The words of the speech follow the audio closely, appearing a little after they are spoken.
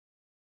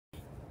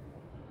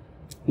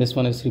This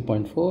one is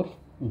 3.4.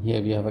 Here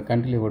we have a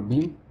cantilever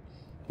beam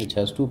which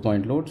has 2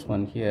 point loads,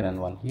 one here and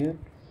one here.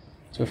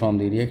 So from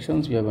the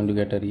reactions we are going to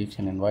get a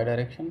reaction in y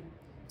direction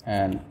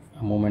and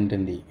a moment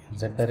in the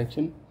z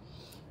direction.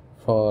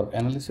 For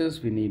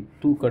analysis we need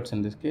two cuts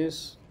in this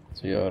case.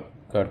 So your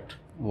cut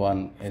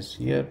 1 is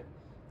here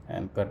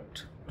and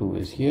cut 2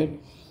 is here.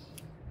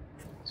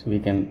 So we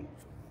can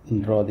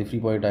draw the free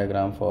body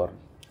diagram for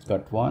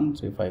cut 1.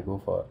 So if I go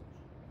for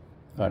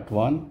cut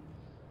 1,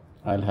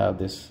 I'll have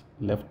this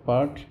left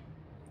part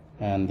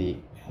and the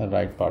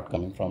right part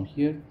coming from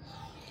here.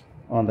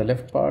 On the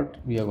left part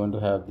we are going to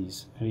have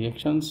these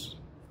reactions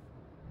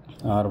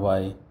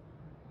Ry,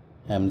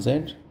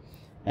 Mz,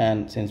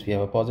 and since we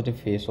have a positive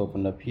phase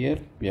opened up here,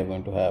 we are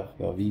going to have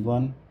your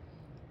V1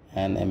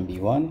 and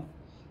MB1,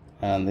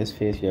 and this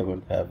phase we are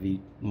going to have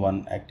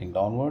V1 acting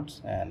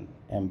downwards and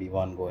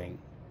MB1 going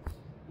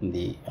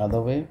the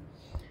other way.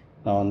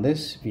 Now on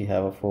this we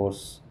have a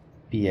force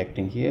P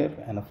acting here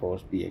and a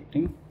force P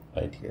acting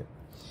right here.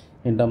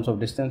 In terms of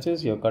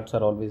distances, your cuts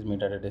are always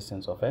made at a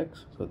distance of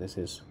x. So this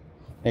is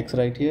x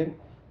right here.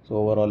 So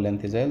overall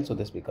length is L. So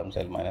this becomes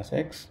L minus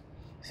x.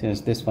 Since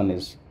this one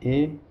is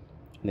A,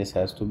 this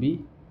has to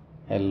be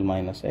L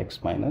minus x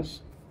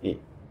minus A.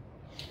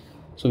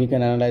 So we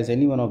can analyze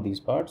any one of these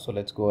parts. So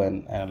let's go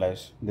and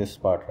analyze this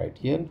part right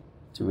here.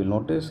 So you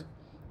will notice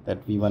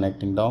that V1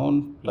 acting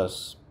down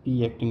plus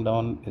P acting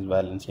down is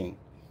balancing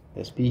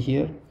this P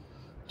here.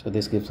 So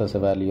this gives us a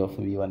value of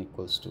V1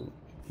 equals to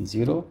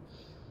 0.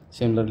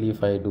 Similarly,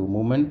 if I do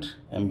moment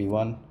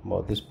MB1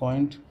 about this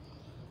point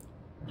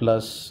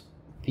plus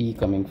P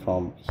coming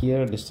from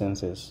here,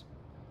 distance is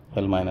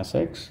L minus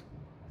x,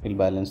 will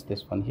balance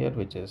this one here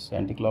which is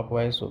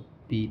anti-clockwise. So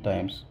P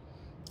times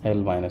L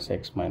minus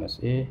x minus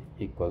A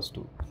equals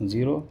to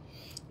 0.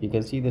 You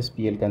can see this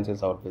PL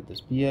cancels out with this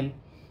PL,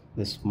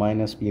 this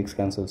minus PX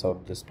cancels out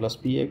with this plus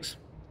PX.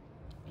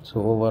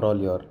 So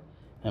overall your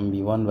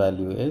MB1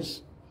 value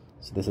is,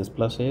 so this is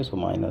plus A, so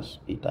minus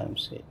P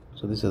times A.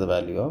 So this is the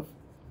value of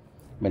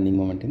bending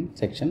moment in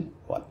section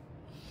 1.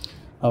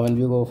 Now when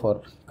we go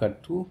for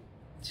cut 2,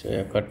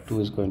 so cut 2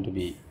 is going to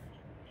be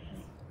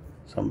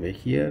somewhere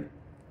here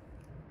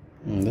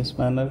in this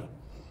manner.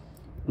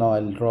 Now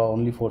I'll draw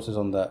only forces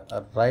on the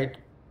right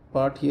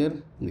part here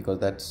because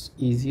that's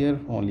easier.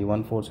 Only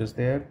one force is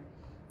there.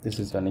 This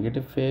is a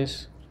negative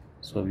phase.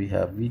 So we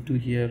have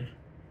V2 here,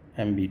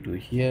 MB2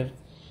 here.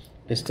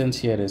 Distance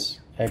here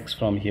is x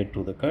from here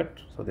to the cut.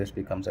 So this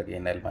becomes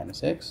again L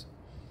minus x.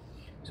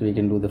 So we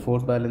can do the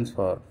force balance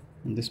for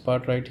this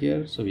part right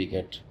here. So we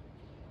get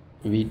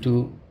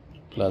V2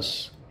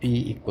 plus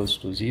P equals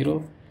to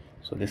 0.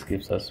 So this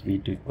gives us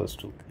V2 equals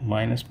to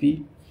minus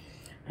P.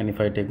 And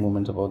if I take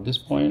moments about this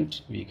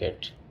point, we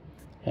get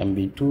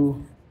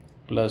MB2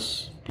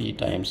 plus P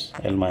times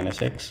L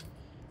minus x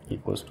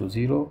equals to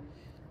 0.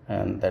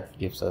 And that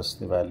gives us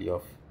the value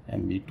of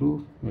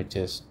MB2, which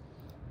is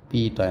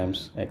P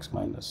times x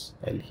minus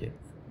L here.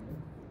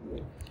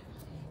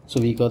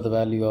 So we got the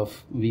value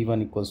of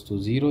V1 equals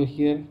to 0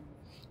 here.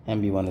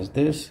 MB1 is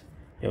this,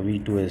 your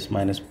V2 is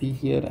minus P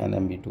here, and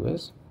MB2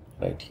 is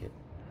right here.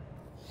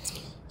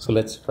 So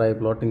let's try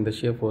plotting the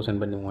shear force and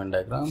bending moment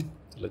diagram.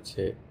 Let's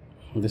say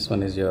this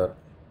one is your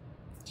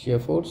shear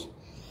force.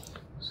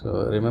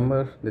 So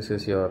remember, this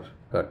is your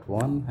cut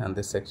 1 and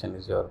this section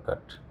is your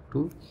cut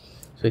 2.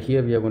 So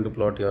here we are going to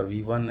plot your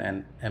V1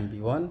 and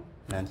MB1,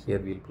 and here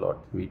we'll plot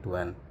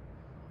V2 and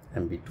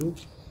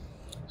MB2.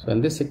 So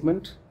in this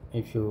segment,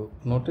 if you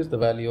notice, the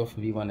value of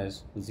V1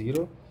 is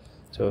 0.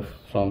 So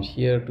from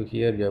here to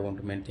here we are going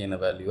to maintain a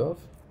value of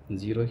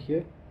 0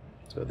 here.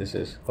 So this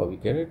is how we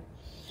get it.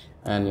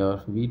 And your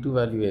V2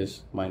 value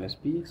is minus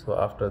P. So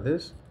after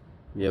this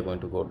we are going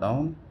to go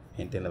down,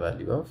 maintain a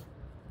value of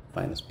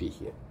minus P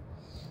here.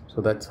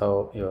 So that's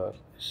how your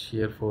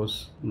shear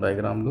force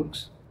diagram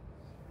looks.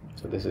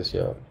 So this is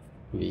your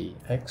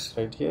Vx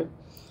right here.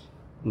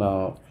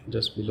 Now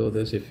just below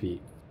this, if we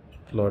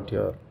plot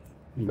your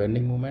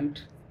bending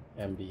moment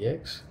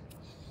MBX,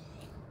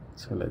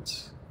 so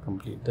let's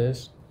complete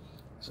this.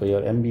 So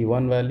your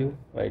MB1 value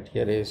right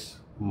here is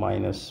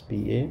minus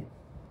PA.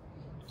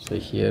 So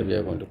here we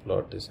are going to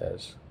plot this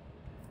as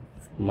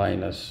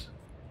minus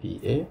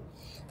PA,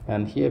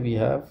 and here we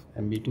have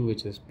MB2,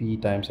 which is P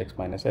times x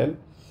minus L.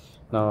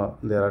 Now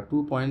there are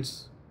 2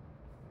 points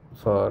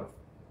for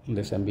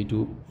this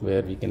MB2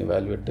 where we can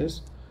evaluate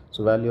this.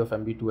 So value of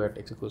MB2 at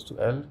x equals to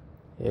L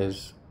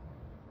is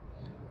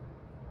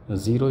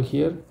 0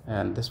 here,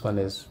 and this one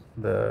is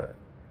the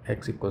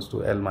x equals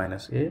to L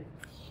minus A.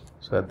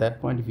 So at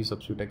that point, if we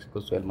substitute x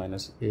equals to L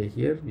minus A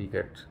here, we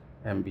get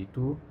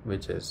MB2,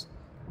 which is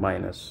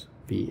minus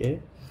PA,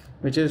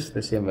 which is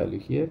the same value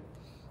here.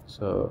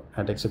 So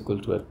at x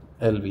equal to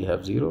L we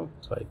have 0,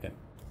 so I can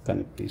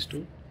connect these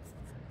two.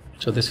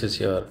 So this is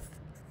your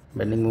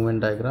bending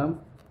moment diagram,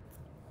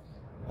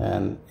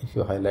 and if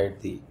you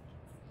highlight the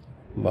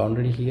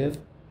boundary here,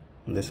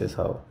 this is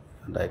how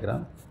the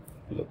diagram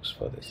looks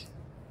for this.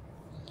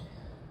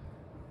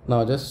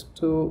 Now just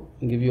to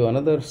give you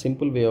another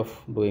simple way of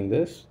doing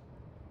this,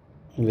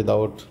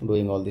 without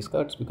doing all these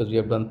cuts, because we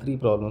have done 3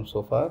 problems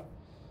so far.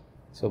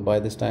 So by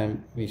this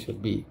time we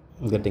should be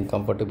getting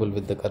comfortable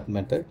with the cut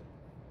method.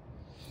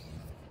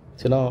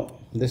 So now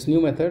this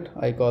new method,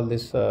 I call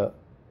this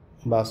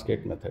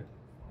basket method.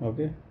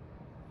 Okay,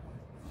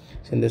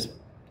 so in this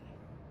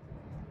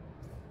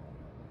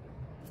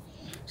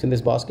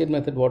basket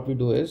method, what we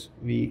do is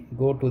we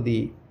go to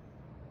the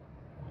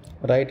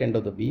right end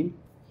of the beam,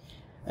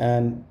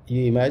 and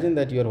you imagine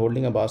that you are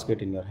holding a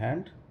basket in your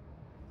hand,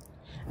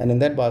 and in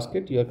that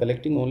basket you are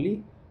collecting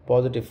only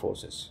positive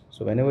forces.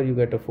 So whenever you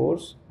get a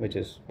force which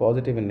is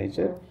positive in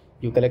nature,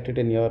 you collect it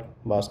in your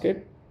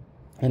basket,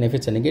 and if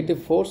it's a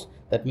negative force,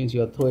 that means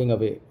you are throwing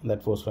away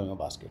that force from your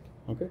basket.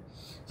 Okay,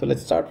 so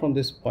let's start from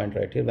this point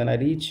right here. When I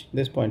reach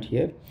this point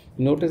here,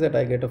 you notice that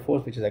I get a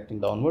force which is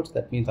acting downwards.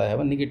 That means I have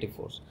a negative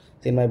force.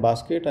 So in my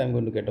basket I am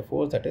going to get a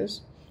force that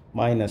is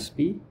minus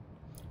P,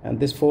 and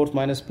this force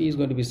minus P is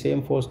going to be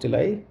same force till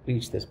I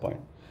reach this point.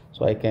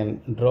 So I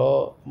can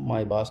draw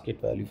my basket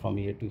value from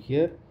here to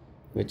here,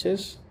 which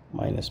is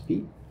minus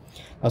P.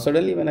 Now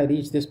suddenly when I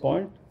reach this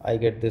point, I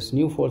get this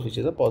new force which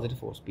is a positive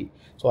force P.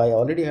 So I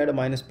already had a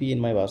minus P in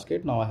my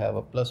basket, now I have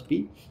a plus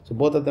P. So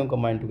both of them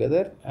combine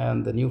together,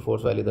 and the new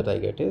force value that I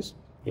get is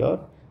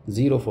your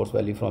 0 force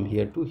value from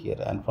here to here.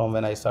 And from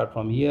when I start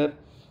from here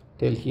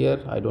till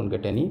here, I don't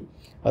get any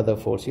other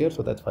force here,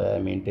 so that's why I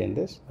maintain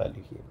this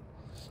value here.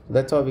 So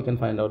that's how we can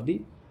find out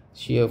the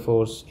shear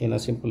force in a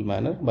simple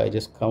manner, by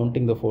just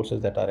counting the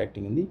forces that are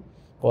acting in the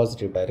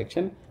positive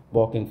direction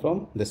walking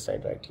from this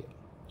side right here.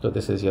 So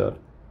this is your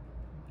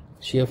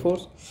shear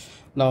force.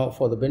 Now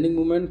for the bending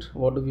moment,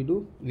 what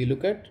do? We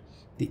look at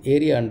the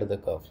area under the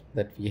curve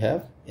that we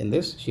have in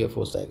this shear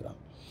force diagram.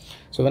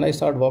 So when I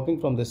start walking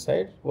from this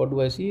side, what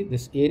do I see?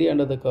 This area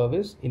under the curve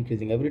is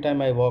increasing. Every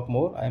time I walk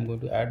more, I am going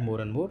to add more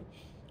and more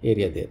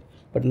area there.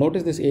 But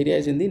notice this area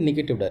is in the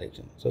negative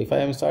direction. So if I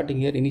am starting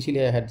here,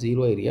 initially I had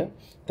 0 area,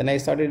 then I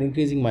started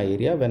increasing my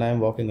area when I am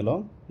walking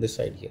along this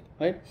side here,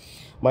 right?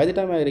 By the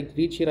time I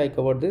reach here, I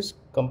covered this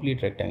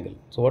complete rectangle.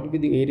 So what will be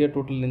the area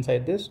total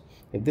inside this?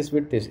 If this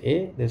width is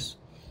A, this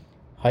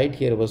height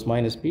here was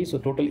minus P, so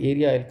total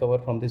area I'll cover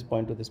from this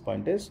point to this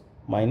point is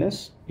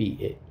minus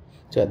PA.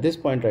 So at this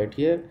point right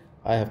here,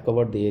 I have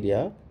covered the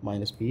area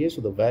minus PA,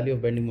 so the value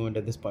of bending moment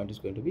at this point is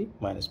going to be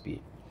minus PA.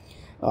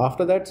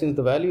 After that, since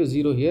the value is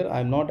 0 here, I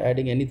am not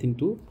adding anything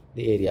to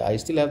the area. I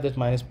still have that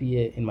minus PA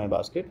in my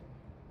basket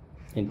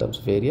in terms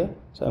of area,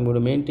 so I'm going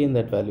to maintain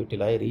that value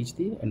till I reach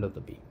the end of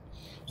the beam.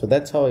 So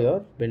that's how your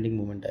bending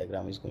moment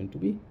diagram is going to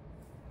be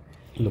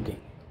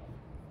looking.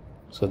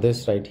 So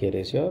this right here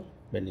is your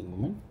bending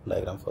moment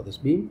diagram for this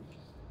beam.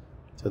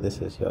 So this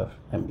is your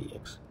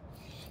MBX.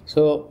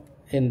 So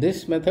in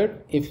this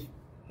method, if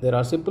there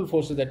are simple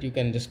forces that you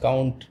can just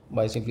count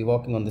by simply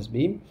walking on this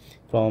beam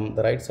from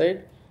the right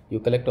side, you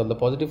collect all the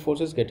positive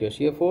forces, get your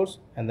shear force,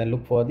 and then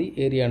look for the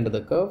area under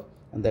the curve,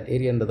 and that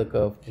area under the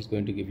curve is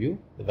going to give you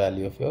the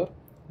value of your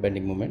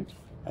bending moment,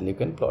 and you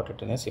can plot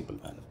it in a simple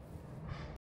manner.